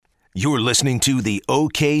You're listening to the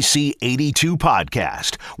OKC 82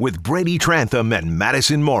 podcast with Brady Trantham and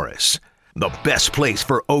Madison Morris. The best place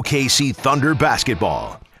for OKC Thunder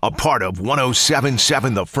basketball. A part of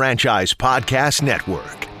 107.7 The Franchise Podcast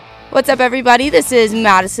Network. What's up, everybody? This is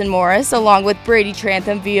Madison Morris along with Brady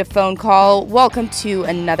Trantham via phone call. Welcome to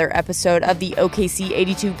another episode of the OKC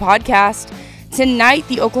 82 podcast. Tonight,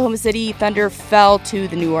 the Oklahoma City Thunder fell to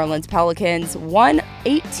the New Orleans Pelicans,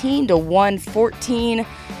 118-114.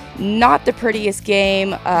 Not the prettiest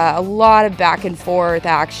game. A lot of back and forth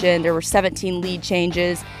action. There were 17 lead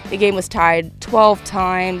changes. The game was tied 12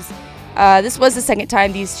 times. This was the second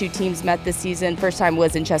time these two teams met this season. First time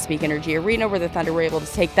was in Chesapeake Energy Arena, where the Thunder were able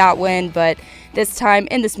to take that win. But this time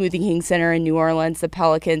in the Smoothie King Center in New Orleans, the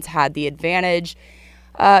Pelicans had the advantage.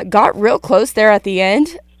 Got real close there at the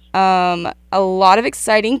end. A lot of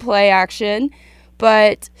exciting play action,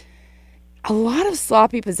 but a lot of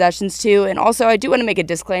sloppy possessions too. And also, I do want to make a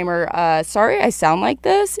disclaimer. Sorry I sound like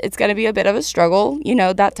this. It's going to be a bit of a struggle,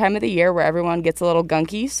 that time of the year where everyone gets a little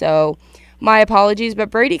gunky. So my apologies. But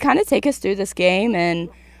Brady, kind of take us through this game and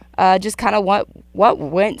just kind of what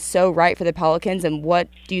went so right for the Pelicans, and what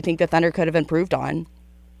do you think the Thunder could have improved on?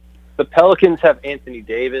 The Pelicans have Anthony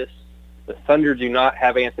Davis. The Thunder do not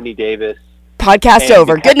have Anthony Davis. Podcast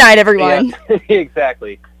over. Good night, everyone. Yeah,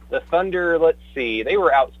 exactly. The Thunder, let's see, they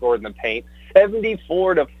were outscored in the paint,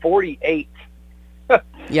 74-48.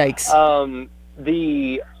 Yikes.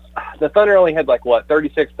 The Thunder only had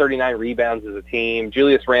 36, 39 rebounds as a team.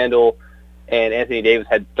 Julius Randle and Anthony Davis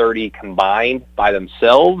had 30 combined by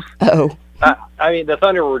themselves. Oh. The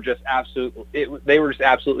Thunder were just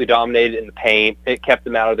absolutely dominated in the paint. It kept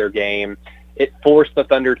them out of their game. It forced the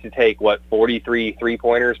Thunder to take, 43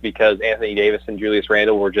 three-pointers because Anthony Davis and Julius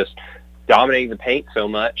Randle were just dominating the paint so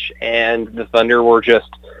much, and the Thunder were just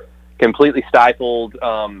completely stifled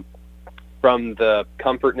from the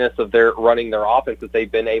comfortness of running their offense that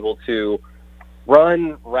they've been able to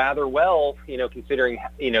run rather well, considering,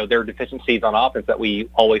 their deficiencies on offense that we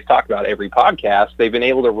always talk about every podcast. They've been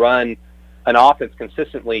able to run an offense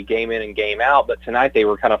consistently game in and game out, but tonight they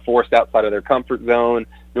were kind of forced outside of their comfort zone.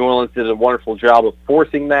 New Orleans did a wonderful job of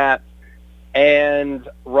forcing that, and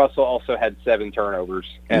Russell also had 7 turnovers,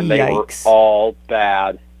 and they were all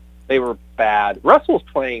bad. They were bad. Russell's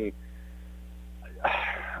playing,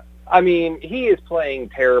 he is playing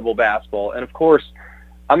terrible basketball, and of course,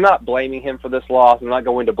 I'm not blaming him for this loss. I'm not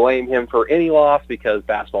going to blame him for any loss because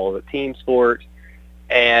basketball is a team sport,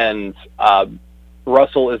 and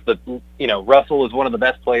Russell is one of the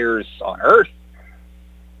best players on earth,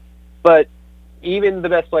 but even the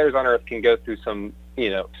best players on earth can go through some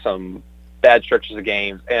bad stretches of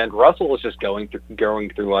games, and Russell is just going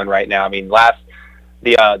through one right now.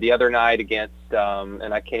 The other night against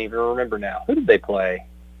and I can't even remember now. Who did they play?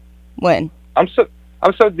 When? I'm so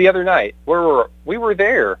the other night. We were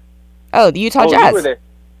there. Oh, the Utah Jazz. We were there.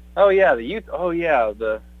 Oh yeah, the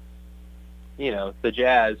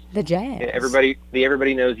Jazz. The Jazz.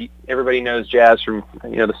 Everybody knows Jazz from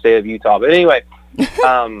the state of Utah. But anyway, the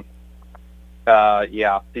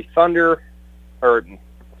Thunder.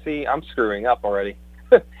 See, I'm screwing up already.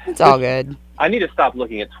 It's all good. I need to stop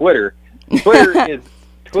looking at Twitter.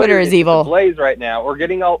 Twitter is evil. Blaze right now. We're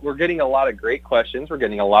getting a lot of great questions. We're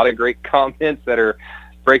getting a lot of great comments that are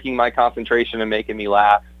breaking my concentration and making me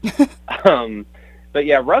laugh. But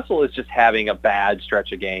yeah, Russell is just having a bad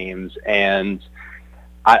stretch of games, and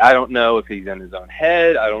I don't know if he's in his own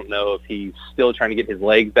head. I don't know if he's still trying to get his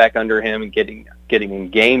legs back under him and getting in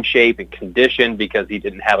game shape and condition because he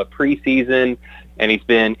didn't have a preseason, and he's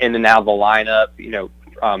been in and out of the lineup,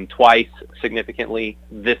 twice significantly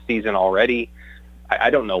this season already.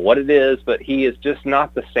 I don't know what it is, but he is just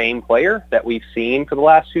not the same player that we've seen for the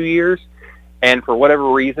last 2 years, and for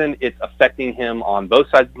whatever reason, it's affecting him on both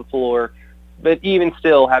sides of the floor. But even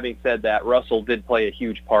still, having said that, Russell did play a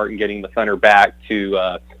huge part in getting the Thunder back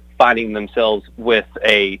to finding themselves with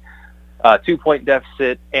a 2-point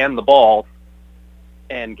deficit and the ball,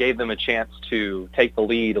 and gave them a chance to take the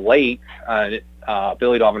lead late.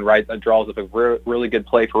 Billy Donovan Wright draws up a really good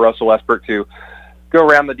play for Russell Westbrook to go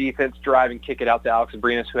around the defense, drive, and kick it out to Alex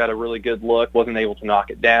Abrinas, who had a really good look, wasn't able to knock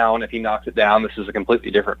it down. If he knocks it down, this is a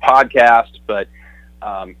completely different podcast. But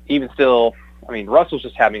even still, Russell's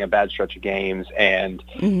just having a bad stretch of games, and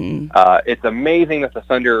it's amazing that the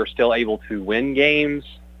Thunder are still able to win games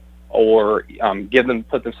or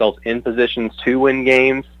put themselves in positions to win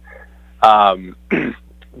games,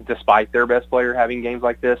 despite their best player having games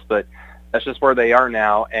like this. But that's just where they are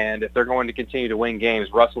now, and if they're going to continue to win games,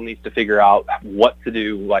 Russell needs to figure out what to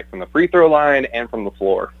do, from the free throw line and from the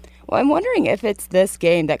floor. Well, I'm wondering if it's this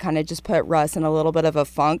game that kind of just put Russ in a little bit of a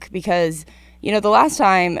funk, because the last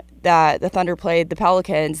time that the Thunder played the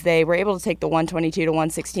Pelicans, they were able to take the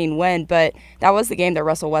 122-116 win, but that was the game that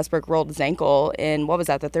Russell Westbrook rolled his ankle in,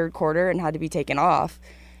 the third quarter, and had to be taken off.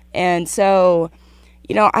 And so,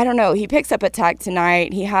 I don't know. He picks up a Tech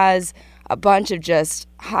tonight. He has a bunch of just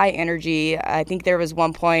high energy. I think there was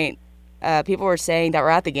one point people were saying that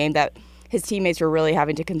were at the game that his teammates were really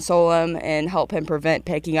having to console him and help him prevent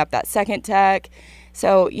picking up that second tech.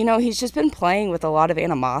 So, he's just been playing with a lot of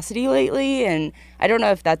animosity lately, and I don't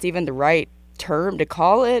know if that's even the right term to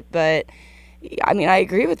call it, but, I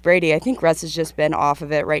agree with Brady. I think Russ has just been off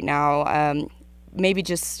of it right now. Maybe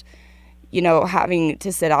just, having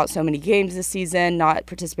to sit out so many games this season, not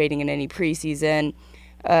participating in any preseason,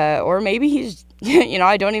 or maybe he's,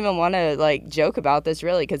 I don't even want to, joke about this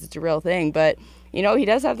really because it's a real thing, but, he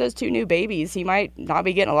does have those 2 new babies. He might not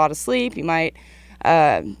be getting a lot of sleep. He might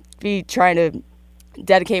be trying to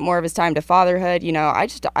dedicate more of his time to fatherhood.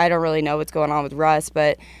 I don't really know what's going on with Russ,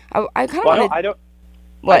 but I kind of want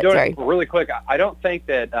to... Really quick, I don't think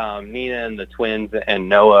that Nina and the twins and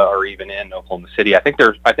Noah are even in Oklahoma City. I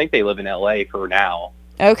think they live in LA for now.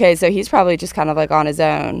 Okay, so he's probably just kind of on his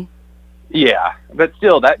own. Yeah, but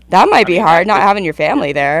still, that might be hard, not having your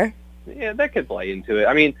family there. Yeah, that could play into it.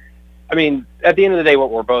 I mean, at the end of the day, what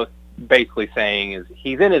we're both basically saying is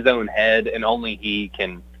he's in his own head, and only he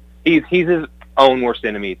can. He's his own worst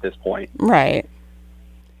enemy at this point. Right.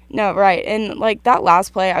 No, right. And, that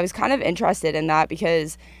last play, I was kind of interested in that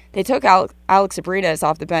because they took Alex Abrinas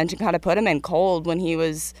off the bench and kind of put him in cold when he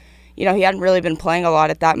was, he hadn't really been playing a lot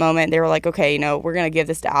at that moment. They were like, okay, we're going to give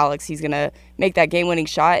this to Alex. He's going to make that game-winning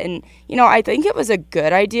shot. And, I think it was a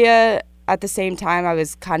good idea. At the same time, I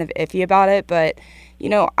was kind of iffy about it. But,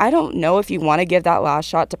 I don't know if you want to give that last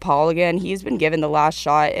shot to Paul again. He's been given the last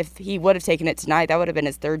shot. If he would have taken it tonight, that would have been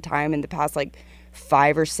his third time in the past,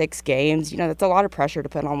 5 or 6 games. That's a lot of pressure to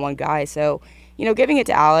put on one guy. So, giving it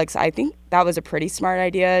to Alex, I think that was a pretty smart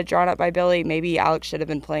idea drawn up by Billy. Maybe Alex should have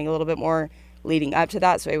been playing a little bit more leading up to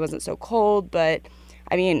that so he wasn't so cold. But,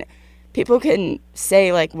 people can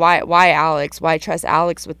say, why Alex? Why trust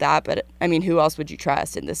Alex with that? But, who else would you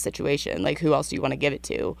trust in this situation? Who else do you want to give it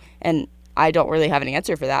to? And I don't really have an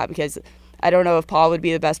answer for that because I don't know if Paul would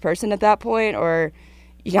be the best person at that point or,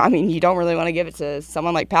 you don't really want to give it to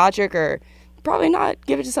someone like Patrick or probably not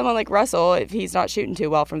give it to someone like Russell if he's not shooting too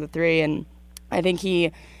well from the 3. And I think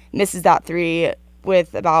he misses that 3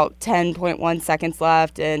 with about 10.1 seconds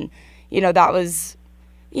left. And, that was...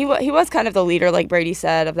 He was kind of the leader, like Brady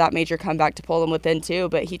said, of that major comeback to pull him within 2,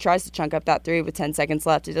 but he tries to chunk up that 3 with 10 seconds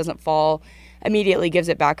left. It doesn't fall. Immediately gives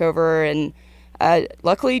it back over, and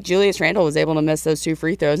luckily Julius Randle was able to miss those 2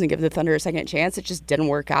 free throws and give the Thunder a second chance. It just didn't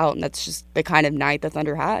work out, and that's just the kind of night the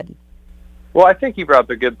Thunder had. Well, I think you brought up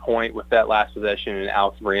a good point with that last possession and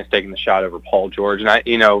Alex Abrinas taking the shot over Paul George.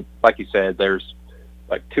 And like you said, there's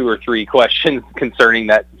 2 or 3 questions concerning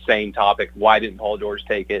that same topic. Why didn't Paul George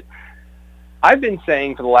take it? I've been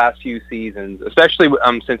saying for the last few seasons, especially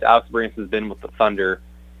since Alex Abrinas has been with the Thunder,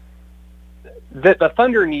 that the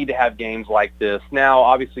Thunder need to have games like this. Now,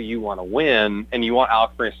 obviously, you want to win, and you want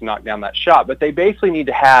Alex Abrinas to knock down that shot, but they basically need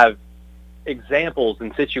to have examples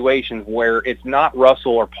and situations where it's not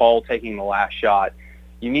Russell or Paul taking the last shot.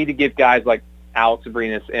 You need to give guys like Alex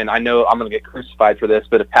Abrinas, and I know I'm going to get crucified for this,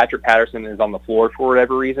 but if Patrick Patterson is on the floor for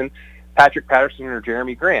whatever reason, Patrick Patterson or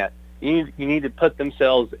Jeremy Grant, you need to put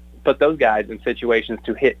those guys in situations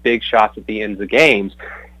to hit big shots at the ends of games.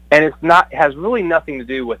 And has really nothing to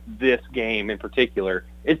do with this game in particular.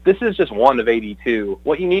 This is just one of 82.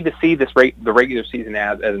 What you need to see the regular season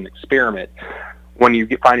as an experiment when you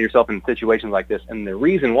find yourself in situations like this. And the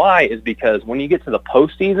reason why is because when you get to the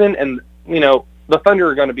postseason, and the Thunder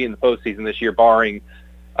are going to be in the postseason this year, barring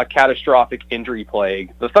a catastrophic injury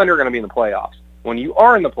plague. The Thunder are going to be in the playoffs. When you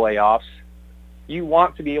are in the playoffs, you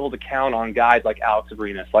want to be able to count on guys like Alex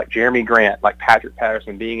Abrinas, like Jeremy Grant, like Patrick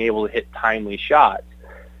Patterson being able to hit timely shots.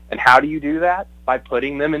 And how do you do that? By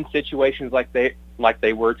putting them in situations like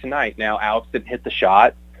they were tonight. Now, Alex didn't hit the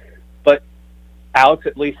shot, but Alex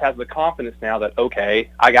at least has the confidence now that, okay,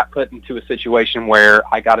 I got put into a situation where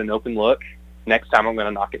I got an open look. Next time I'm going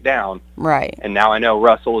to knock it down. Right. And now I know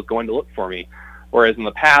Russell is going to look for me. Whereas in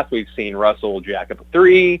the past, we've seen Russell jack up a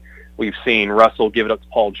 3. We've seen Russell give it up to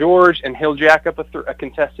Paul George, and he'll jack up a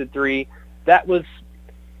contested 3. That was,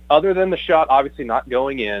 other than the shot obviously not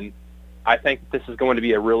going in, I think this is going to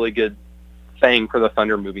be a really good thing for the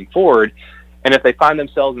Thunder moving forward. And if they find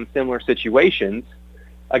themselves in similar situations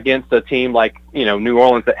against a team like, New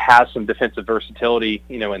Orleans that has some defensive versatility,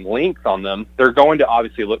 and length on them, they're going to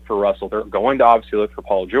obviously look for Russell. They're going to obviously look for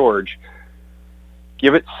Paul George.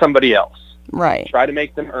 Give it to somebody else. Right. Try to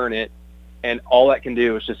make them earn it. And all that can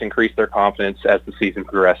do is just increase their confidence as the season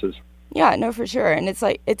progresses. Yeah, no, for sure. And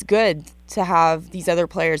it's good to have these other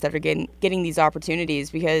players that are getting these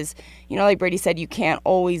opportunities because, like Brady said, you can't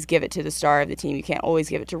always give it to the star of the team. You can't always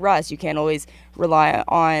give it to Russ. You can't always rely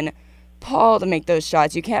on Paul to make those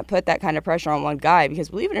shots. You can't put that kind of pressure on one guy because,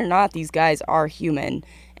 believe it or not, these guys are human.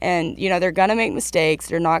 And, they're going to make mistakes.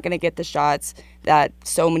 They're not going to get the shots that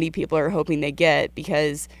so many people are hoping they get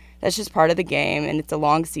because that's just part of the game and it's a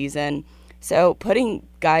long season. So putting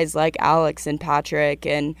guys like Alex and Patrick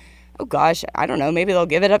and, oh gosh, I don't know, maybe they'll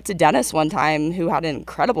give it up to Dennis one time who had an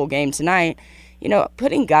incredible game tonight.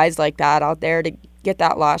 Putting guys like that out there to get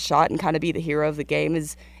that last shot and kind of be the hero of the game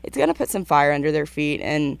it's going to put some fire under their feet.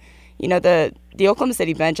 And, the Oklahoma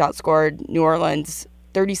City bench outscored New Orleans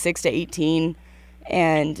 36-18.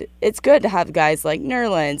 And it's good to have guys like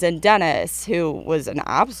Nerlens and Dennis, who was an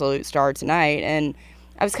absolute star tonight. And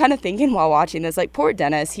I was kind of thinking while watching this, like, poor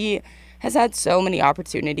Dennis, he has had so many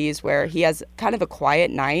opportunities where he has kind of a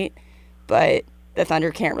quiet night, but the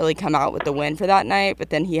Thunder can't really come out with the win for that night.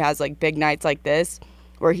 But then he has, like, big nights like this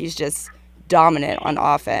where he's just dominant on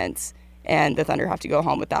offense, and the Thunder have to go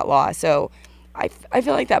home with that loss. So I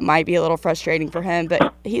feel like that might be a little frustrating for him,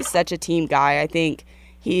 but he's such a team guy. I think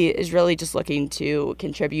he is really just looking to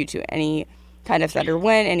contribute to any kind of Thunder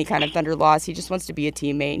win, any kind of Thunder loss. He just wants to be a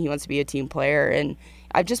teammate, and he wants to be a team player, and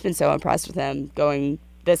I've just been so impressed with him going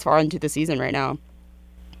this far into the season right now.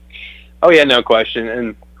 Oh, yeah, no question.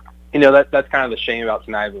 And, that's kind of the shame about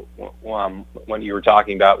tonight when you were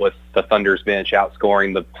talking about with the Thunder's bench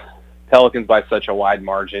outscoring the Pelicans by such a wide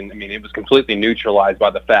margin. I mean, it was completely neutralized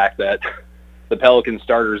by the fact that the Pelican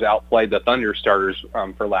starters outplayed the Thunder starters,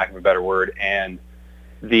 for lack of a better word, and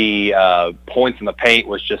the points in the paint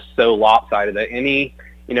was just so lopsided that anything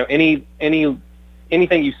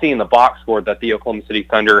you see in the box score that the Oklahoma City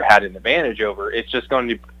Thunder had an advantage over, it's just going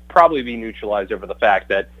to probably be neutralized over the fact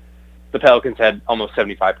that the Pelicans had almost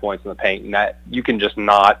 75 points in the paint, and that you can just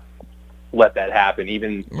not let that happen,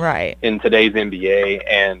 even right in today's NBA.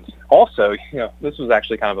 And also, this was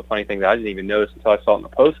actually kind of a funny thing that I didn't even notice until I saw it in the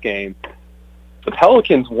post game. The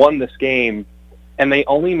Pelicans won this game, and they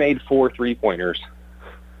only made 4 3-pointers.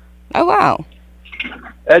 Oh, wow.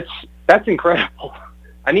 That's incredible.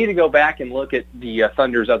 I need to go back and look at the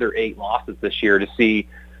Thunder's other 8 losses this year to see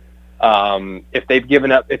if they've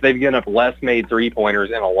given up less made 3-pointers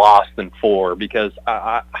in a loss than 4, because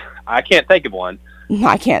I can't think of one.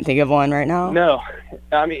 I can't think of one right now. No.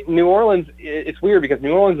 I mean, New Orleans, it's weird because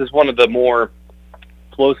New Orleans is one of the more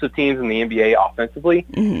explosive teams in the NBA offensively.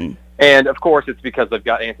 Mm-hmm. And, of course, it's because they've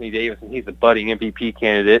got Anthony Davis, and he's a budding MVP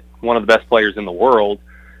candidate, one of the best players in the world,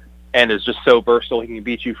 and is just so versatile. He can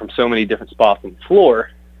beat you from so many different spots on the floor.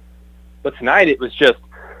 But tonight it was just,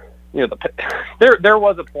 there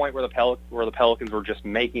was a point where the Pelicans were just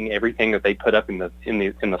making everything that they put up in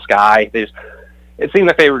the sky. It seemed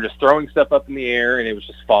like they were just throwing stuff up in the air, and it was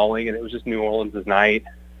just falling, and it was just New Orleans' night.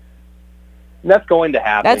 And that's going to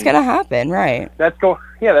happen. That's going to happen, right? That's going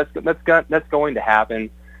to happen.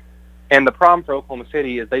 And the problem for Oklahoma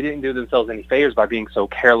City is they didn't do themselves any favors by being so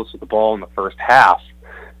careless with the ball in the first half.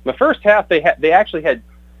 In the first half, they actually had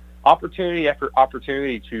opportunity after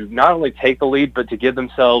opportunity to not only take the lead, but to give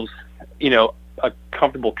themselves, a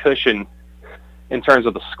comfortable cushion in terms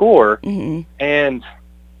of the score. Mm-hmm. And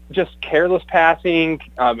just careless passing.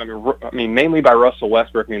 Mainly by Russell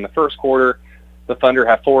Westbrook. In the first quarter, the Thunder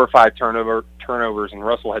had 4 or 5 turnovers, and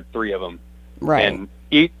Russell had 3 of them. Right. And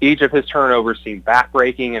each of his turnovers seemed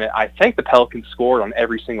backbreaking, and I think the Pelicans scored on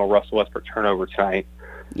every single Russell Westbrook turnover tonight.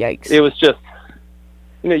 Yikes. It was just,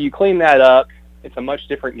 you clean that up, it's a much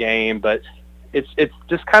different game, but it's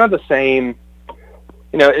just kind of the same,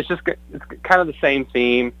 it's kind of the same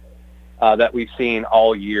theme that we've seen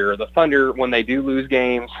all year. The Thunder, when they do lose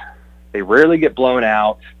games, they rarely get blown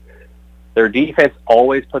out. Their defense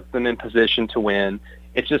always puts them in position to win.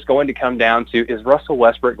 It's just going to come down to, is Russell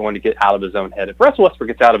Westbrook going to get out of his own head? If Russell Westbrook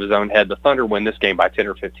gets out of his own head, the Thunder win this game by 10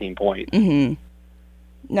 or 15 points. Mm-hmm.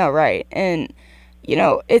 No, right. And,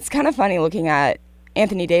 it's kind of funny looking at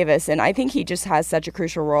Anthony Davis, and I think he just has such a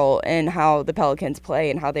crucial role in how the Pelicans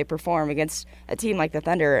play and how they perform against a team like the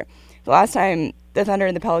Thunder. The last time the Thunder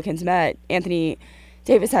and the Pelicans met, Anthony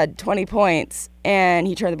Davis had 20 points, and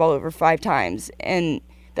he turned the ball over 5 times. And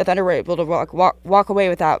the Thunder were able to walk away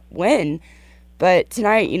with that win. But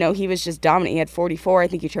tonight, he was just dominant. He had 44. I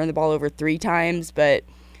think he turned the ball over 3 times. But,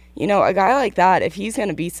 a guy like that, if he's going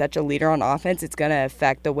to be such a leader on offense, it's going to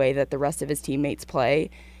affect the way that the rest of his teammates play.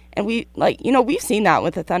 And we've seen that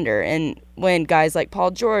with the Thunder. And when guys like Paul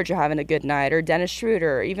George are having a good night, or Dennis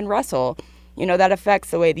Schroeder, or even Russell, that affects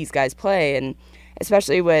the way these guys play. And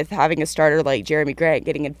especially with having a starter like Jeremy Grant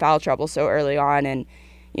getting in foul trouble so early on. And,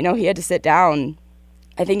 he had to sit down.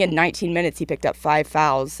 I think in 19 minutes he picked up 5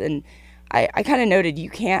 fouls. And I kind of noted you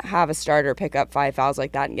can't have a starter pick up 5 fouls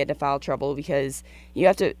like that and get into foul trouble, because you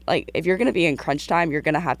have to, if you're going to be in crunch time, you're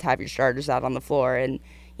going to have your starters out on the floor. And,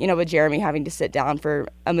 with Jeremy having to sit down for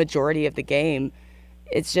a majority of the game,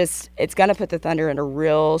 it's going to put the Thunder in a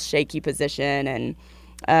real shaky position.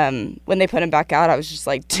 And when they put him back out, I was just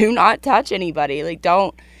like, do not touch anybody.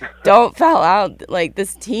 Don't foul out.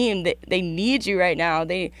 This team, they need you right now.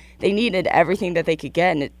 They needed everything that they could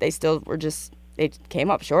get, and they still were they came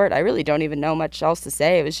up short. I really don't even know much else to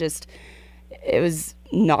say. It was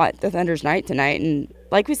not the Thunder's night tonight. And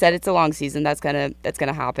like we said, it's a long season. That's gonna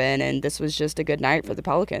happen. And this was just a good night for the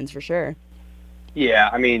Pelicans for sure. Yeah,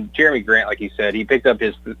 I mean, Jeremy Grant, like you said, he picked up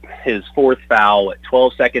his 4th foul at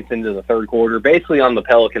 12 seconds into the third quarter, basically on the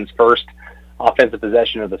Pelicans' first offensive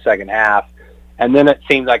possession of the second half. And then it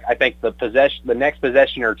seemed like, I think the next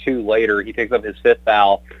possession or two later, he picks up his 5th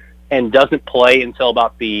foul and doesn't play until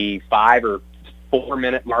about the 5 or 4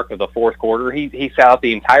 minute mark of the fourth quarter. He sat out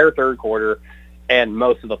the entire third quarter and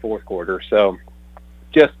most of the fourth quarter. So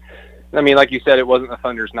like you said, it wasn't the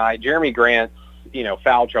Thunder's night. Jeremy Grant's,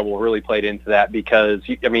 foul trouble really played into that, because,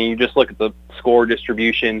 you just look at the score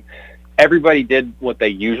distribution. Everybody did what they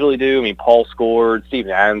usually do. I mean, Paul scored,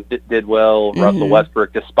 Steven Adams did well, Russell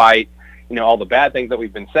Westbrook, despite, all the bad things that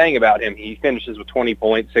we've been saying about him, he finishes with 20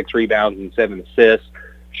 points, 6 rebounds, and 7 assists.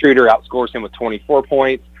 Schroeder outscores him with 24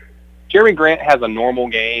 points. Jeremy Grant has a normal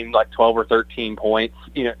game, like 12 or 13 points.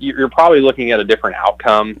 You're probably looking at a different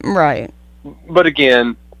outcome. Right. But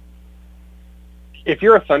again, if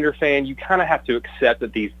you're a Thunder fan, you kind of have to accept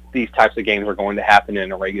that these types of games are going to happen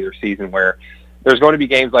in a regular season, where there's going to be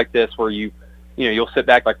games like this where you'll sit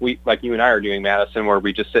back like you and I are doing, Madison, where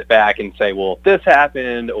we just sit back and say, well, if this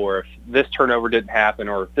happened, or if this turnover didn't happen,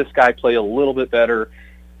 or if this guy played a little bit better,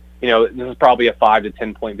 this is probably a 5 to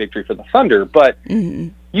 10 point victory for the Thunder. But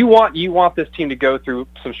you want this team to go through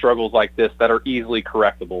some struggles like this that are easily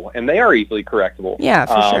correctable, and they are easily correctable. Yeah,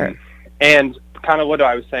 for sure. And kind of what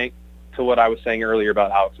I was saying earlier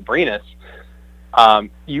about Alex Abrines,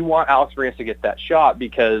 you want Alex Abrines to get that shot,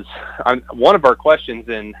 because one of our questions,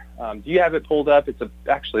 and do you have it pulled up?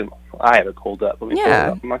 Actually, I have it pulled up. Let me pull it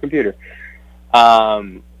up on my computer.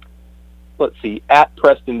 Let's see, at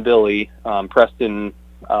Preston Billy, Preston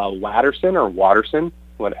Watterson or Watterson,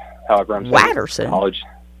 however I'm saying Watterson.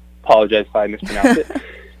 Apologize if I mispronounced it.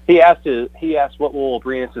 He asked what will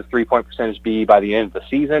Abrines' 3-point percentage be by the end of the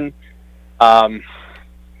season.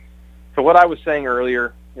 So what I was saying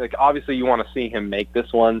earlier, obviously you want to see him make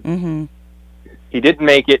this one. Mm-hmm. He didn't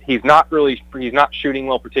make it. He's not shooting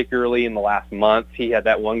well, particularly in the last month. He had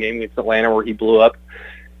that one game against Atlanta where he blew up.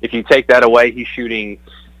 If you take that away, he's shooting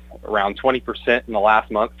around 20% in the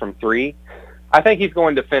last month from 3. I think he's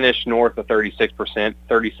going to finish north of 36%,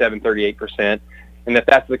 37, 38%. And if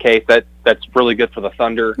that's the case, that's really good for the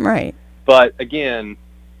Thunder. Right. But again,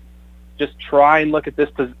 just try and look at this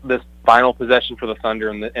final possession for the Thunder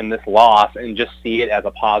and this loss, and just see it as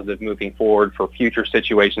a positive moving forward for future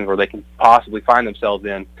situations where they can possibly find themselves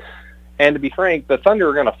in. And to be frank, the Thunder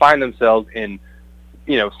are going to find themselves in,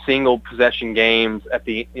 single possession games at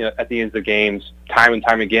the end of the games time and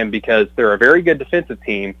time again, because they're a very good defensive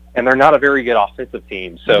team and they're not a very good offensive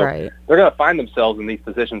team. So They're going to find themselves in these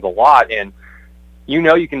positions a lot. And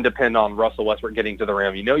you can depend on Russell Westbrook getting to the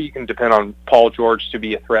rim. You can depend on Paul George to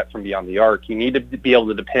be a threat from beyond the arc. You need to be able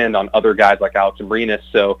to depend on other guys like Alex Abrines.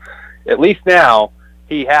 So at least now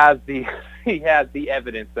he has the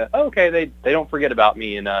evidence that, okay, they don't forget about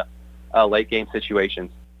me in late game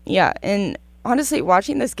situations. Yeah, and honestly,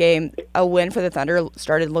 watching this game, a win for the Thunder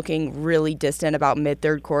started looking really distant about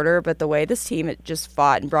mid-third quarter, but the way this team just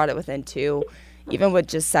fought and brought it within 2, even with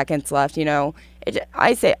just seconds left,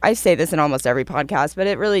 I say this in almost every podcast, but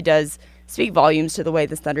it really does speak volumes to the way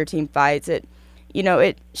this Thunder team fights. It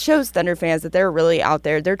shows Thunder fans that they're really out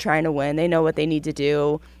there. They're trying to win. They know what they need to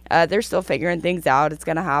do. They're still figuring things out. It's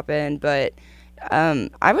going to happen, but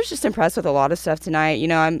I was just impressed with a lot of stuff tonight.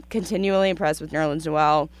 I'm continually impressed with Nerlens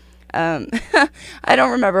Noel. I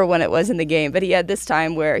don't remember when it was in the game, but he had this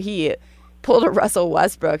time where he pulled a Russell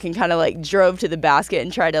Westbrook and kind of drove to the basket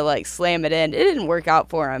and tried to slam it in. It didn't work out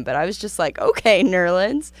for him, but I was just like, okay,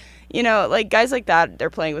 Nerlens. Guys like that, they're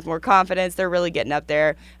playing with more confidence. They're really getting up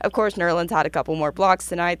there. Of course, Nerlens had a couple more blocks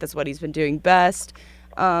tonight. That's what he's been doing best.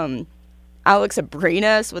 Alex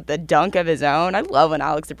Abrines with the dunk of his own. I love when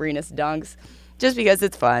Alex Abrines dunks, just because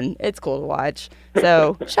it's fun. It's cool to watch.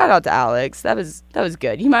 So shout out to Alex. That was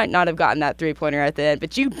good. You might not have gotten that 3-pointer at the end,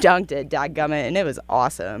 but you dunked it, dadgummit, and it was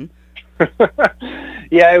awesome.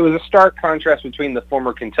 Yeah, it was a stark contrast between the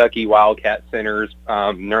former Kentucky Wildcat centers,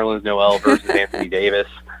 Nerlens Noel versus Anthony Davis.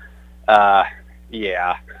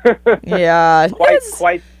 Yeah. Yeah.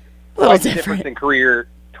 Quite the difference in career.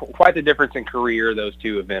 Quite the difference in career those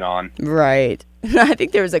two have been on. Right. I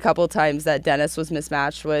think there was a couple times that Dennis was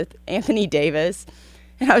mismatched with Anthony Davis,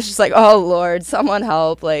 and I was just like, oh, Lord, someone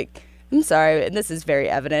help. Like, I'm sorry, and this is very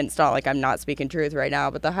evident. It's not like I'm not speaking truth right now,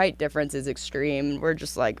 but the height difference is extreme. We're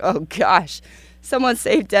just like, oh, gosh, someone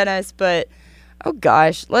save Dennis. But, oh,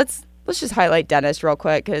 gosh, let's just highlight Dennis real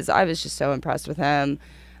quick because I was just so impressed with him.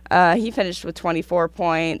 He finished with 24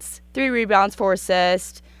 points, 3 rebounds, 4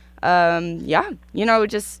 assists. Yeah,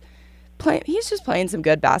 he's just playing some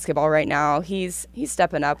good basketball right now. He's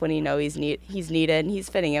stepping up when he's needed, and he's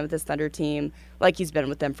fitting in with this Thunder team like he's been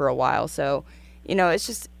with them for a while. So,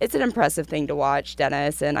 it's an impressive thing to watch,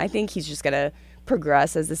 Dennis, and I think he's just going to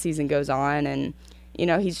progress as the season goes on, and,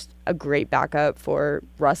 he's a great backup for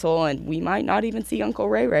Russell, and we might not even see Uncle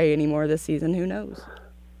Ray Ray anymore this season. Who knows?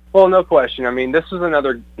 Well, no question. I mean, this was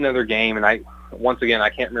another game, and once again, I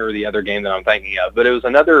can't remember the other game that I'm thinking of, but it was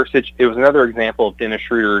another example of Dennis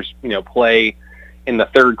Schroeder's, play in the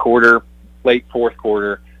third quarter, late fourth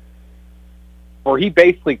quarter, where he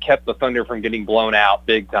basically kept the Thunder from getting blown out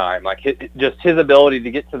big time. Like his ability to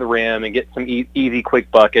get to the rim and get some easy, quick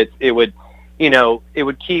buckets, it would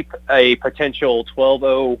keep a potential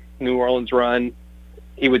 12-0 New Orleans run.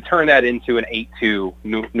 He would turn that into an 8-2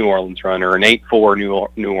 New Orleans run or an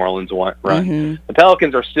 8-4 New Orleans run. Mm-hmm. The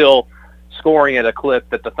Pelicans are still scoring at a clip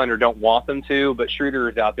that the Thunder don't want them to, but Schroeder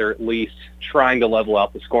is out there at least trying to level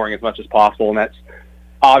out the scoring as much as possible, and that's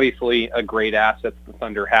obviously a great asset that the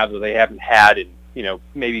Thunder have that they haven't had in,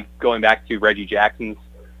 maybe going back to Reggie Jackson's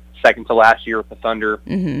second to last year with the Thunder.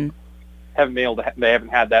 Mm-hmm. They haven't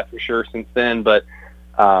had that for sure since then, but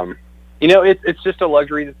it's just a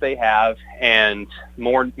luxury that they have, and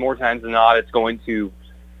more times than not, it's going to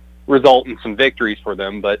result in some victories for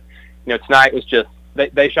them. But tonight was just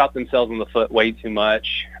they shot themselves in the foot way too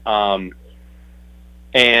much. And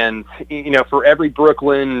for every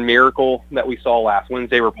Brooklyn miracle that we saw last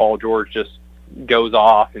Wednesday, where Paul George just goes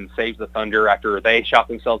off and saves the Thunder after they shot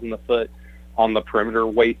themselves in the foot on the perimeter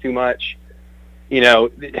way too much. You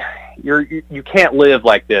can't live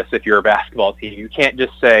like this if you're a basketball team. You can't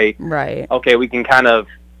just say, right, okay, we can kind of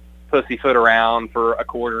pussyfoot around for a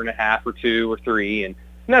quarter and a half or 2 or 3, and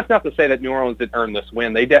that's not to say that New Orleans didn't earn this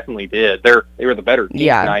win. They definitely did. They were the better team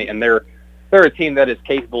tonight, and they're a team that is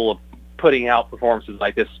capable of putting out performances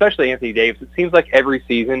like this, especially Anthony Davis. It seems like every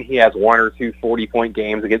season he has 1 or 2 40-point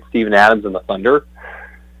games against Steven Adams and the Thunder.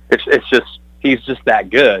 He's just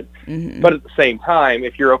that good. Mm-hmm. But at the same time,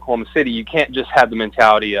 if you're Oklahoma City, you can't just have the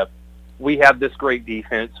mentality of, we have this great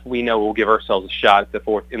defense, we know we'll give ourselves a shot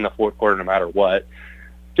in the fourth quarter no matter what.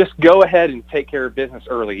 Just go ahead and take care of business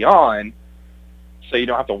early on so you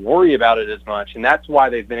don't have to worry about it as much. And that's why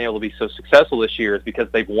they've been able to be so successful this year, is because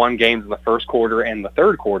they've won games in the first quarter and the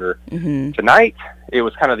third quarter. Mm-hmm. Tonight, it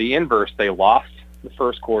was kind of the inverse. They lost the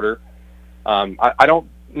first quarter. I don't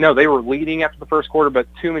know. They were leading after the first quarter, but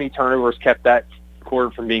too many turnovers kept that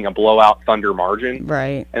quarter from being a blowout Thunder margin.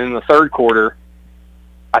 Right. And in the third quarter,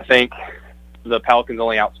 I think the Pelicans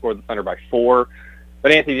only outscored the Thunder by 4.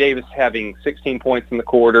 But Anthony Davis having 16 points in the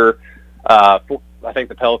quarter, I think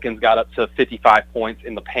the Pelicans got up to 55 points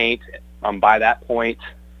in the paint. By that point,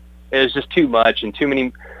 it was just too much and too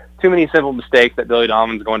many simple mistakes that Billy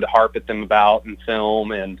Donovan's going to harp at them about in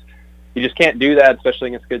film, and you just can't do that, especially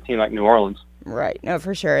against a good team like New Orleans. Right. No,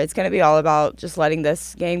 for sure. It's going to be all about just letting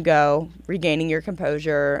this game go, regaining your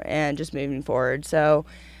composure, and just moving forward. So,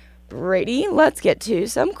 Brady, let's get to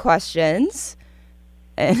some questions.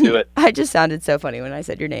 And do it. I just sounded so funny when I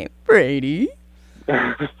said your name, Brady.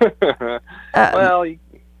 Well, you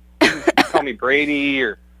call me Brady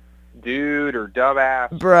or dude or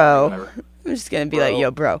dumbass. Bro. I'm just going to be like,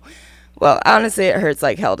 yo, bro. Well, honestly, it hurts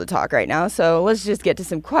like hell to talk right now. So let's just get to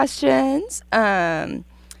some questions.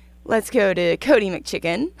 Let's go to Cody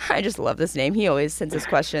McChicken. I just love this name. He always sends us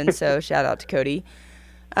questions, so shout out to Cody.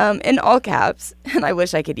 In all caps, and I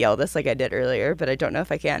wish I could yell this like I did earlier, but I don't know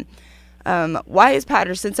if I can. Why is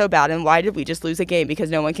Patterson so bad, and why did we just lose a game?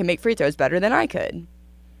 Because no one can make free throws better than I could.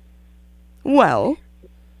 Well,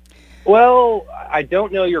 I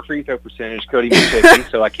don't know your free throw percentage, Cody McChicken,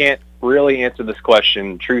 so I can't really answer this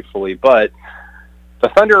question truthfully, but the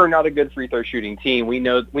Thunder are not a good free throw shooting team. We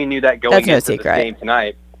knew that going into this game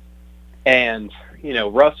tonight. And,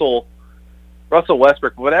 Russell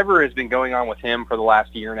Westbrook, whatever has been going on with him for the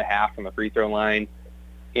last year and a half from the free throw line,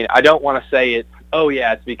 I don't want to say it's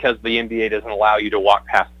because the NBA doesn't allow you to walk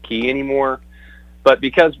past the key anymore. But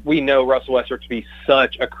because we know Russell Westbrook to be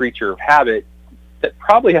such a creature of habit, that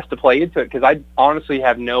probably has to play into it, because I honestly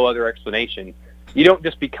have no other explanation. You don't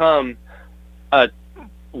just become a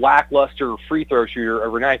lackluster free throw shooter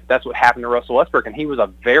overnight. That's what happened to Russell Westbrook, and he was a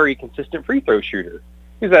very consistent free throw shooter.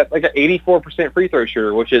 He's at like an 84% free throw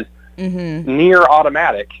shooter, which is near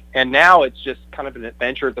automatic, and now it's just kind of an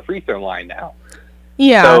adventure at the free throw line now.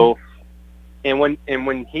 Yeah. So, and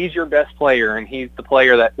when he's your best player, and he's the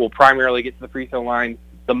player that will primarily get to the free throw line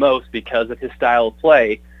the most because of his style of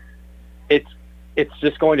play, it's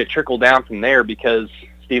just going to trickle down from there, because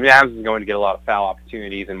Steven Adams is going to get a lot of foul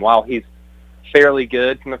opportunities. And while he's fairly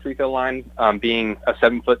good from the free throw line, being a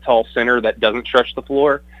 7-foot-tall center that doesn't stretch the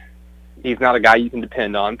floor, he's not a guy you can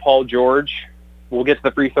depend on. Paul George will get to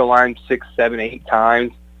the free throw line 6, 7, 8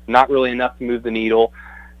 times, not really enough to move the needle.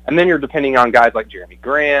 And then you're depending on guys like Jeremy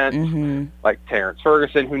Grant, like Terrence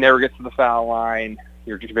Ferguson, who never gets to the foul line.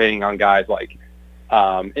 You're depending on guys like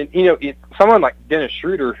someone like Dennis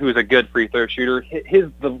Schroeder, who is a good free throw shooter.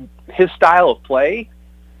 His style of play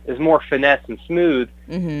is more finesse and smooth.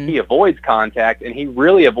 He avoids contact, and he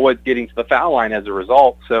really avoids getting to the foul line as a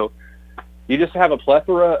result. So you just have a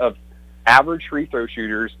plethora of average free throw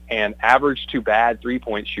shooters and average to bad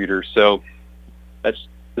 3-point shooters. So this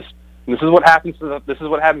is what happens. This is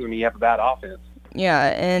what happens when you have a bad offense. Yeah,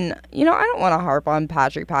 and I don't want to harp on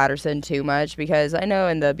Patrick Patterson too much, because I know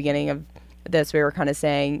in the beginning of this we were kind of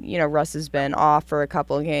saying, Russ has been off for a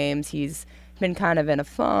couple of games. He's been kind of in a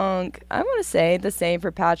funk. I want to say the same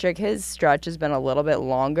for Patrick. His stretch has been a little bit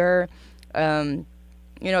longer.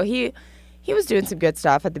 He was doing some good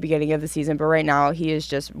stuff at the beginning of the season, but right now he is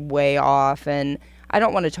just way off, and I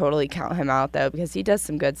don't want to totally count him out, though, because he does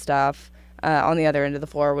some good stuff on the other end of the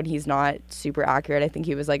floor when he's not super accurate. I think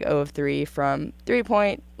he was like 0 of 3 from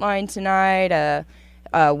 3-point line tonight,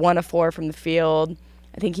 1 of 4 from the field.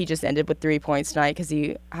 I think he just ended with 3 points tonight because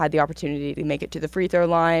he had the opportunity to make it to the free throw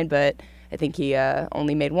line, but I think he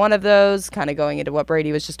only made one of those, kind of going into what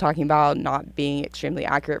Brady was just talking about, not being extremely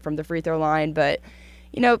accurate from the free throw line. But,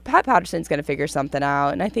 Pat Patterson's going to figure something out,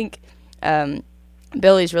 and I think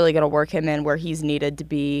Billy's really going to work him in where he's needed to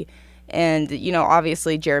be. And,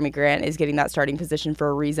 obviously Jeremy Grant is getting that starting position for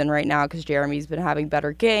a reason right now, because Jeremy's been having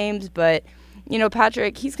better games. But,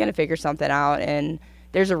 Patrick, he's going to figure something out, and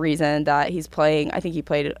there's a reason that he's playing. I think he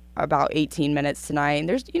played about 18 minutes tonight. And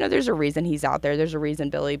there's a reason he's out there. There's a reason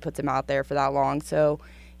Billy puts him out there for that long. So,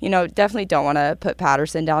 definitely don't want to put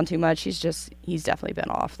Patterson down too much. He's definitely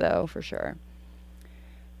been off, though, for sure.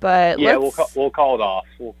 But yeah, we'll call it off.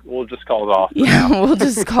 We'll just call it off. Yeah, we'll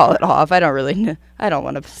just call it off. I don't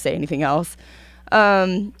want to say anything else.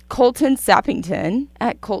 Colton Sappington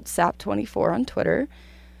at ColtSap24 on Twitter.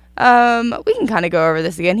 We can kind of go over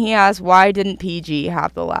this again. He asked, why didn't PG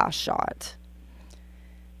have the last shot?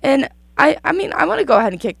 And I want to go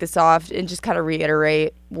ahead and kick this off and just kind of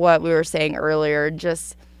reiterate what we were saying earlier.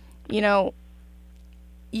 Just, you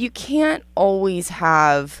can't always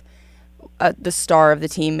have the star of the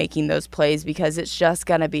team making those plays, because it's just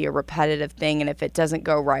going to be a repetitive thing. And if it doesn't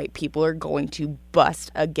go right, people are going to bust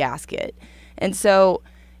a gasket. And so,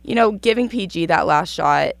 giving PG that last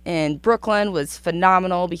shot in Brooklyn was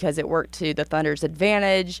phenomenal because it worked to the Thunder's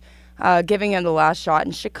advantage. Giving him the last shot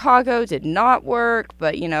in Chicago did not work,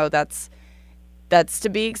 but, that's to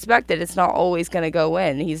be expected. It's not always going to go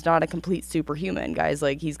in. He's not a complete superhuman, guys.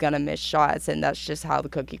 Like, he's going to miss shots, and that's just how the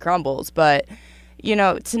cookie crumbles. But,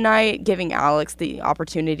 tonight, giving Alex the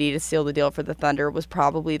opportunity to seal the deal for the Thunder was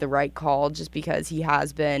probably the right call, just because he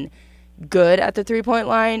has been good at the 3-point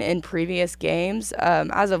line in previous games.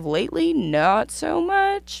 As of lately, not so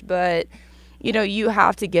much, but you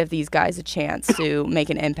have to give these guys a chance to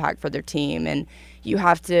make an impact for their team, and you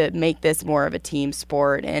have to make this more of a team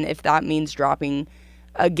sport. And if that means dropping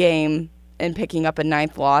a game and picking up a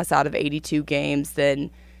 9th loss out of 82 games,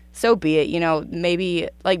 then so be it. Maybe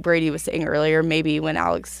like Brady was saying earlier, maybe when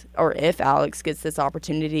if Alex gets this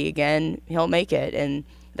opportunity again, he'll make it, and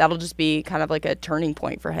that'll just be kind of like a turning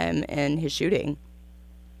point for him in his shooting.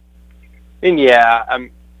 And yeah,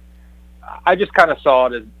 I just kind of saw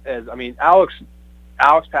it as Alex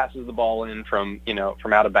passes the ball in from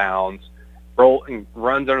out of bounds,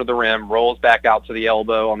 runs under the rim, rolls back out to the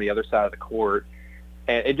elbow on the other side of the court.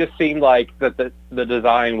 And it just seemed like that the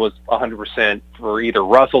design was 100% for either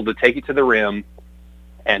Russell to take it to the rim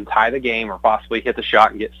and tie the game, or possibly hit the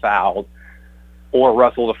shot and get fouled, or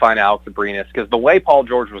Russell to find Alex Abrines. Because the way Paul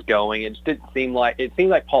George was going, it seemed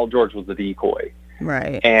like Paul George was the decoy.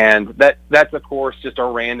 Right. And that's of course just a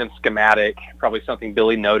random schematic, probably something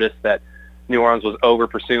Billy noticed that New Orleans was over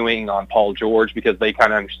pursuing on Paul George, because they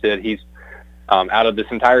kind of understood he's Out of this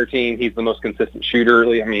entire team, he's the most consistent shooter.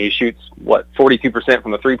 I mean, he shoots, 42%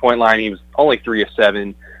 from the three-point line. He was only 3 of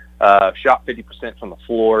 7, shot 50% from the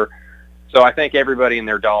floor. So I think everybody and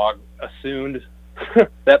their dog assumed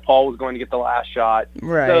that Paul was going to get the last shot.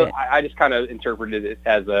 Right. So I just kind of interpreted it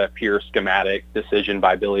as a pure schematic decision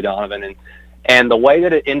by Billy Donovan. And the way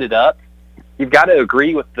that it ended up, you've got to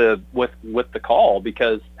agree with the call,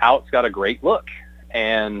 because Alex got a great look.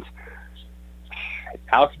 And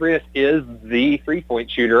Alex Abrines is the three-point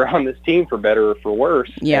shooter on this team, for better or for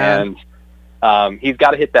worse. Yeah. And he's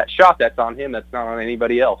got to hit that shot. That's on him. That's not on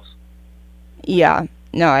anybody else. Yeah.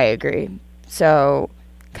 No, I agree. So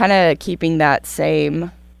kind of keeping that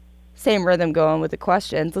same rhythm going with the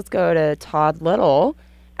questions, let's go to Todd Little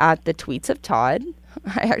at the Tweets of Todd.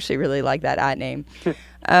 I actually really like that ad name.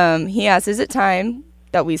 He asks, is it time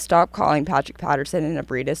that we stop calling Patrick Patterson and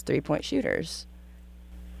Abrines three-point shooters?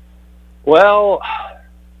 Well,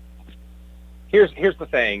 here's the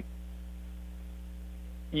thing.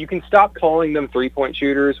 You can stop calling them three-point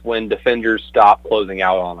shooters when defenders stop closing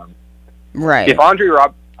out on them. Right. If Andre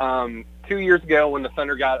 2 years ago when the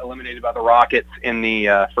Thunder got eliminated by the Rockets in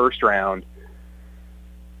the first round,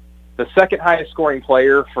 the second highest scoring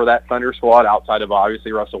player for that Thunder squad outside of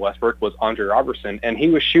obviously Russell Westbrook was Andre Robertson, and he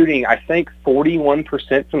was shooting, I think,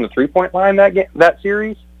 41% from the three-point line that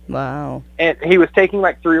series. Wow. And he was taking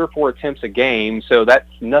like 3 or 4 attempts a game, so that's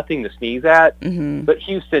nothing to sneeze at. Mm-hmm. But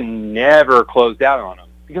Houston never closed out on him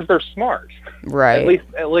because they're smart. Right.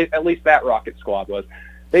 At least that Rocket squad was.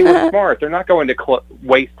 They were smart. They're not going to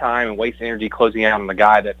waste time and waste energy closing out on the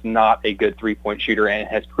guy that's not a good three-point shooter and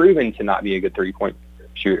has proven to not be a good three-point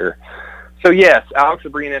shooter. So, yes, Alex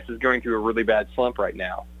Abrines is going through a really bad slump right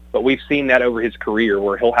now. But we've seen that over his career,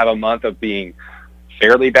 where he'll have a month of being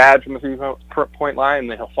fairly bad from the three-point line, and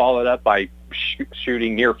then he'll follow it up by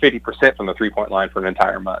shooting near 50% from the three-point line for an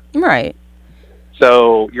entire month. Right.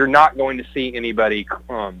 So you're not going to see anybody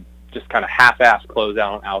just kind of half-ass close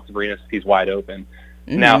out on Alex Abrines if he's wide open.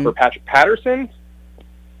 Mm-hmm. Now, for Patrick Patterson,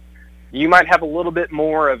 you might have a little bit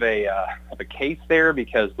more of a case there,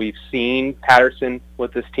 because we've seen Patterson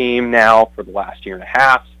with this team now for the last year and a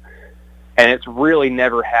half, and it's really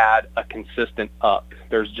never had a consistent up.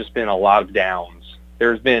 There's just been a lot of downs.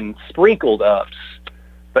 There's been sprinkled ups,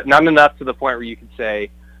 but not enough to the point where you could say,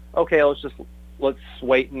 okay, let's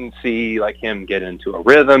wait and see like him get into a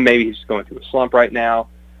rhythm. Maybe he's just going through a slump right now.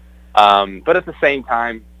 But at the same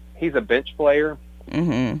time, he's a bench player.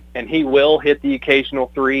 Mm-hmm. And he will hit the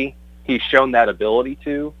occasional three. He's shown that ability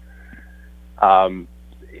to.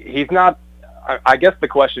 He's not, I guess the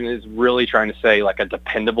question is really trying to say like a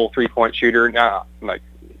dependable three-point shooter. Now, like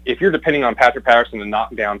if you're depending on Patrick Patterson to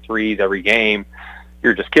knock down threes every game,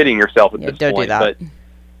 you're just kidding yourself at this don't point. Do that.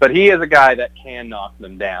 But he is a guy that can knock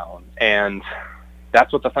them down, and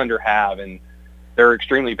that's what the Thunder have, and they're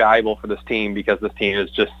extremely valuable for this team, because this team is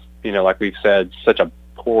just, like we've said, such a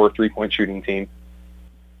poor three-point shooting team.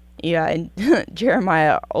 Yeah, and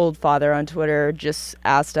Jeremiah Oldfather on Twitter just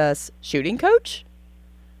asked us, shooting coach?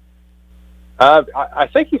 I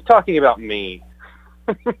think he's talking about me.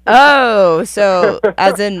 Oh, so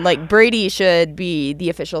as in like Brady should be the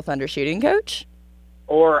official Thunder shooting coach?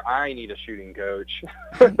 Or I need a shooting coach.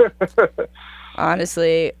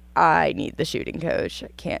 Honestly, I need the shooting coach. I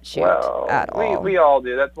can't shoot at all. We all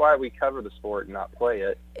do. That's why we cover the sport and not play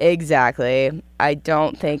it. Exactly. I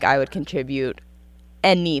don't think I would contribute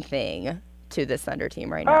anything to this Thunder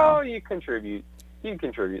team right now. Oh, you contribute. You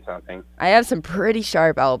contribute something. I have some pretty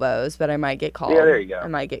sharp elbows, but I might get called. Yeah, there you go. I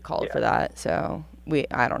might get called for that. So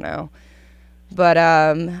I don't know. But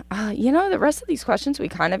the rest of these questions we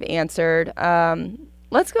kind of answered.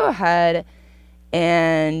 Let's go ahead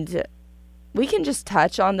and we can just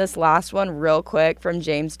touch on this last one real quick from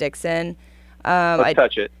James Dixon. Let's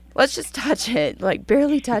touch it. Let's just touch it, like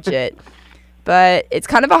barely touch it. But it's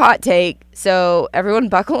kind of a hot take, so everyone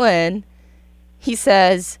buckle in. He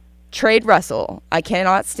says, trade Russell. I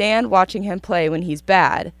cannot stand watching him play when he's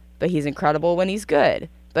bad, but he's incredible when he's good.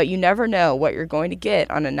 But you never know what you're going to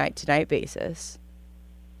get on a night-to-night basis.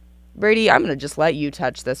 Brady, I'm going to just let you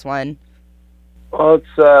touch this one. Well,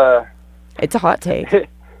 it's a hot take.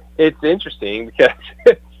 It's interesting because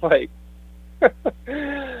it's like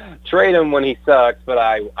trade him when he sucks, but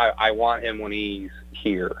I want him when he's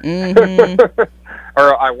here. Mm-hmm.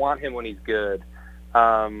 Or I want him when he's good.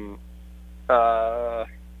 Sounds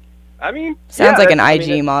like an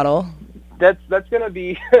IG model. That's gonna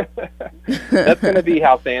be that's gonna be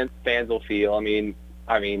how fans will feel. I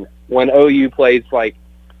mean, when OU plays like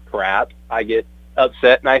crap, I get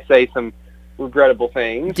upset and I say some regrettable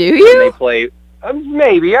things. Do you? When they play,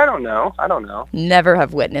 maybe, I don't know. Never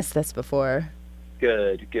have witnessed this before.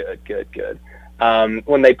 Good.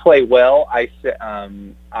 When they play well, I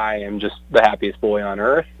am just the happiest boy on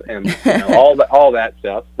earth, and all that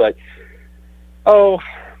stuff. But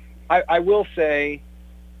I will say,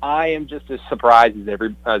 I am just as surprised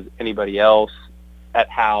as anybody else at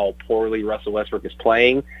how poorly Russell Westbrook is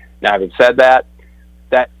playing. Now, having said that,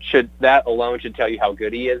 that alone should tell you how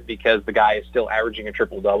good he is, because the guy is still averaging a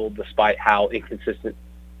triple-double despite how inconsistent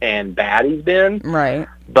and bad he's been. Right.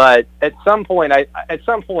 But at some point,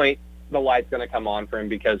 the light's going to come on for him,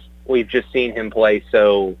 because we've just seen him play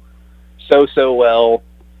so well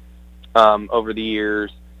over the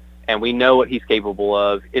years, and we know what he's capable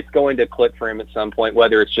of. It's going to click for him at some point,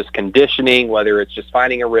 whether it's just conditioning, whether it's just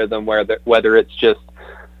finding a rhythm, whether it's just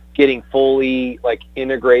getting fully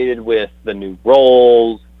integrated with the new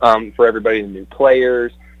roles for everybody, the new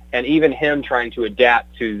players, and even him trying to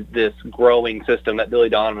adapt to this growing system that Billy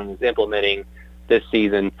Donovan is implementing this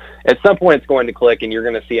season. At some point it's going to click, and you're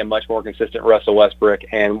going to see a much more consistent Russell Westbrook.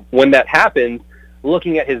 And when that happens,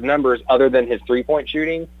 looking at his numbers other than his three-point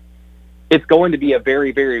shooting, it's going to be a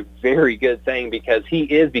very, very, very good thing, because he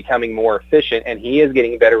is becoming more efficient and he is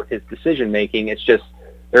getting better with his decision-making. It's just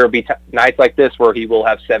there will be nights like this where he will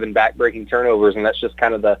have 7 back-breaking turnovers, and that's just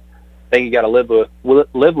kind of the thing you got to live with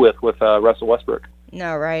Russell Westbrook.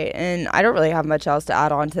 No, right. And I don't really have much else to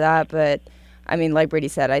add on to that, but I mean, like Brady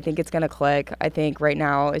said, I think it's going to click. I think right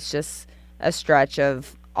now it's just a stretch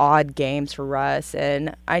of odd games for Russ,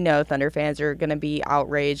 and I know Thunder fans are going to be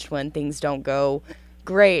outraged when things don't go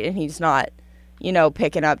great and he's not,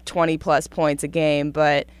 picking up 20-plus points a game,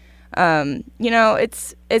 but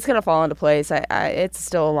it's going to fall into place. It's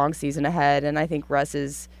still a long season ahead, and I think Russ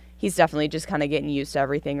he's definitely just kind of getting used to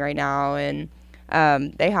everything right now, and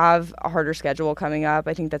they have a harder schedule coming up.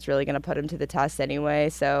 I think that's really going to put him to the test anyway,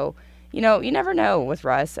 so you never know with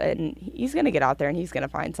Russ, and he's going to get out there and he's going to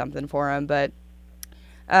find something for him. But,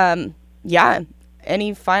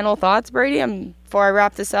 any final thoughts, Brady, before I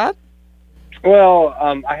wrap this up? Well,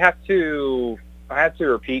 I have to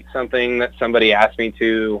repeat something that somebody asked me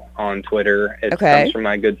to on Twitter. It comes from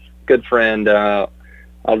my good friend. I'll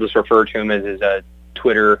just refer to him as his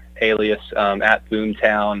Twitter alias at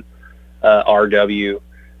Boomtown RW.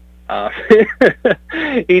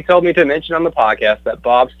 He told me to mention on the podcast that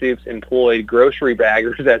Bob Stoops employed grocery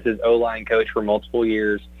baggers as his O-line coach for multiple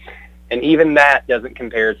years, and even that doesn't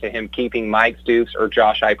compare to him keeping Mike Stoops or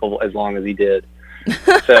Josh Heupel as long as he did.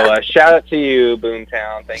 So shout out to you,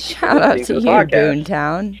 Boomtown. Thank you for listening to the podcast.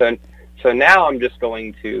 Boomtown. So now I'm just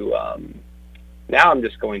going to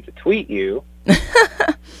tweet you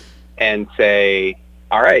and say,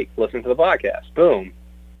 all right, listen to the podcast. Boom.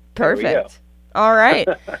 Perfect. All right.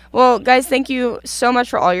 Well, guys, thank you so much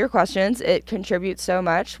for all your questions. It contributes so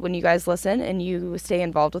much when you guys listen and you stay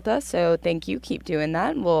involved with us. So thank you. Keep doing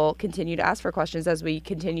that. And we'll continue to ask for questions as we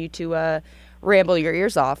continue to ramble your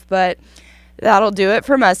ears off. But that'll do it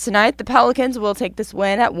from us tonight. The Pelicans will take this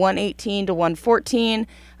win at 118-114.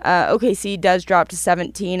 OKC does drop to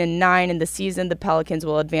 17-9 in the season. The Pelicans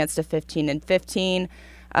will advance to 15-15.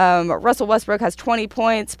 Russell Westbrook has 20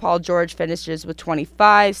 points. Paul George finishes with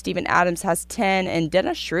 25. Steven Adams has 10. And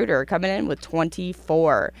Dennis Schroeder coming in with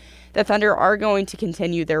 24. The Thunder are going to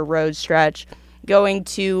continue their road stretch, going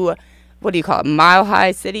to, Mile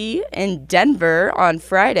High City in Denver on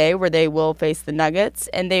Friday, where they will face the Nuggets,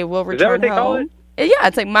 and they will return home. Is that what they call it? Yeah,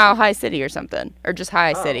 it's like Mile High City or something, or just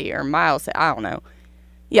High City or Mile City. I don't know.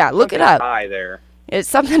 Yeah, look it up. High there. It's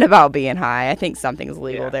something about being high. I think something's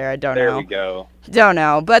legal there. I don't know. There we go. Don't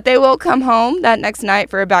know. But they will come home that next night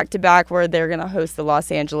for a back-to-back where they're going to host the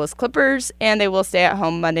Los Angeles Clippers, and they will stay at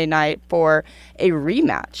home Monday night for a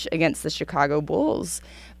rematch against the Chicago Bulls.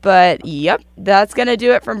 But, yep, that's going to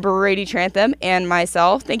do it from Brady Trantham and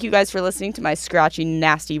myself. Thank you guys for listening to my scratchy,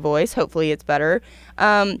 nasty voice. Hopefully it's better.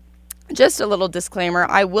 Just a little disclaimer.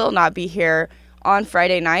 I will not be here on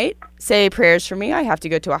Friday night. Say prayers for me. I have to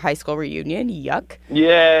go to a high school reunion. Yuck.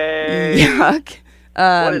 Yay. Yuck.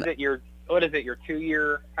 What is it, your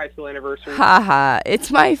 2-year high school anniversary? Haha. It's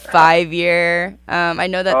my 5-year. I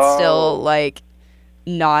know that's still,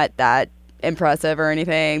 not that impressive or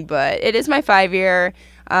anything, but it is my 5-year.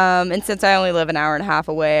 And since I only live an hour and a half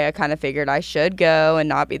away, I kind of figured I should go and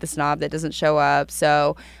not be the snob that doesn't show up.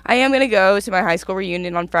 So I am going to go to my high school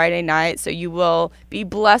reunion on Friday night. So you will be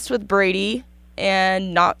blessed with Brady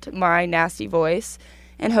and not my nasty voice.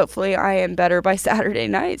 And hopefully I am better by Saturday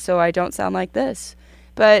night so I don't sound like this.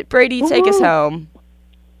 But Brady, take us home.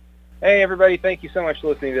 Hey, everybody. Thank you so much for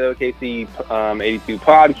listening to the OKC 82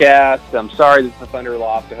 podcast. I'm sorry that the Thunder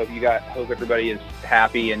lost. I hope everybody is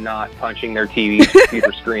happy and not punching their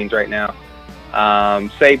computer screens right now.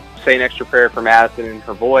 Say an extra prayer for Madison and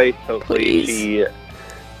her voice. Hopefully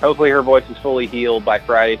hopefully her voice is fully healed by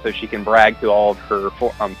Friday so she can brag to all of her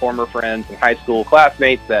former friends and high school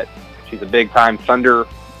classmates that she's a big-time Thunder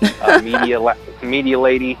media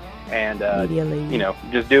lady, and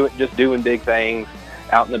just doing big things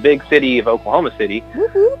out in the big city of Oklahoma City.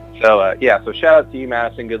 Woo-hoo. So so shout out to you,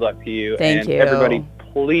 Madison. Good luck to you. Thank you. Everybody,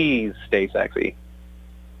 please stay sexy.